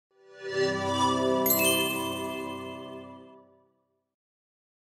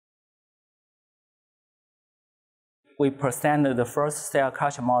we presented the first cell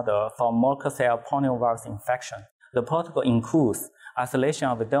culture model for Merkel cell polyomavirus infection. The protocol includes isolation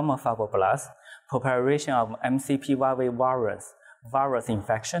of dermal fibroblasts, preparation of MCPyV-virus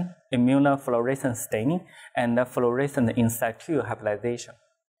infection, immunofluorescence staining, and fluorescent in situ hybridization.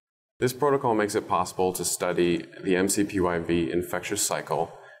 This protocol makes it possible to study the MCPyV infectious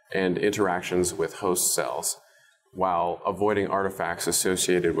cycle and interactions with host cells, while avoiding artifacts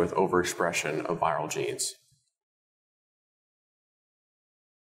associated with overexpression of viral genes.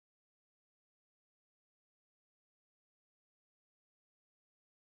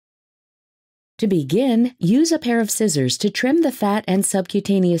 To begin, use a pair of scissors to trim the fat and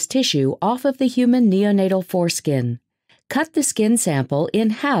subcutaneous tissue off of the human neonatal foreskin. Cut the skin sample in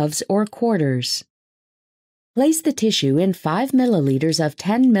halves or quarters. Place the tissue in 5 milliliters of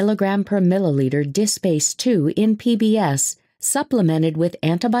 10 mg per milliliter Dispace 2 in PBS, supplemented with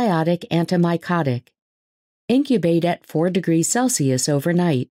antibiotic antimycotic. Incubate at 4 degrees Celsius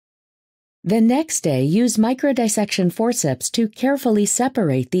overnight. The next day, use microdissection forceps to carefully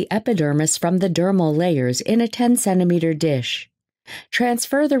separate the epidermis from the dermal layers in a 10 centimeter dish.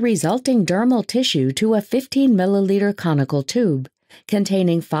 Transfer the resulting dermal tissue to a 15 milliliter conical tube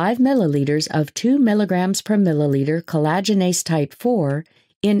containing 5 milliliters of 2 milligrams per milliliter collagenase type 4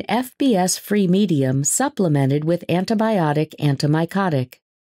 in FBS-free medium supplemented with antibiotic antimycotic.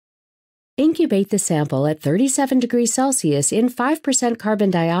 Incubate the sample at 37 degrees Celsius in 5%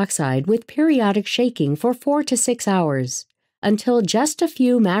 carbon dioxide with periodic shaking for 4 to 6 hours, until just a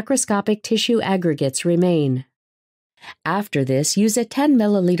few macroscopic tissue aggregates remain. After this, use a 10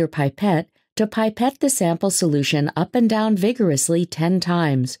 milliliter pipette to pipette the sample solution up and down vigorously 10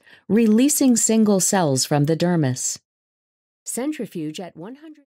 times, releasing single cells from the dermis. Centrifuge at 100